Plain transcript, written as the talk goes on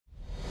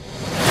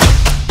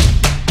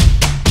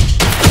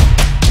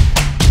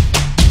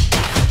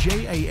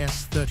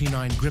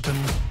39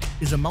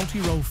 Gripen is a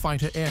multi-role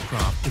fighter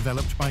aircraft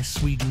developed by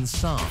Sweden's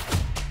Saab.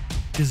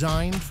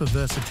 Designed for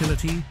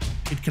versatility,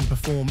 it can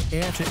perform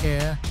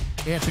air-to-air,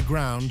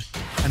 air-to-ground,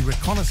 and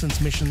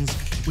reconnaissance missions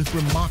with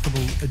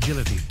remarkable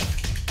agility.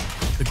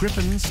 The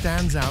Gripen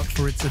stands out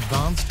for its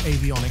advanced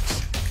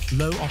avionics,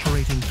 low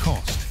operating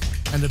cost,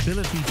 and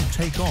ability to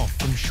take off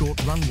from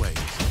short runways.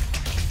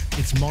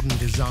 Its modern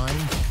design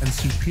and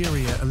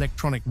superior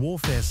electronic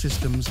warfare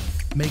systems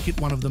make it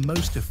one of the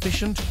most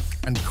efficient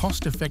and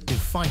cost-effective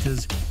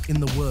fighters in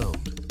the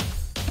world.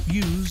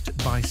 Used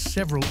by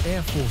several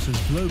air forces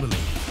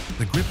globally,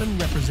 the Gripen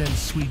represents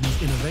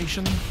Sweden's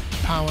innovation,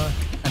 power,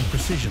 and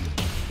precision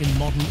in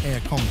modern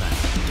air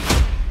combat.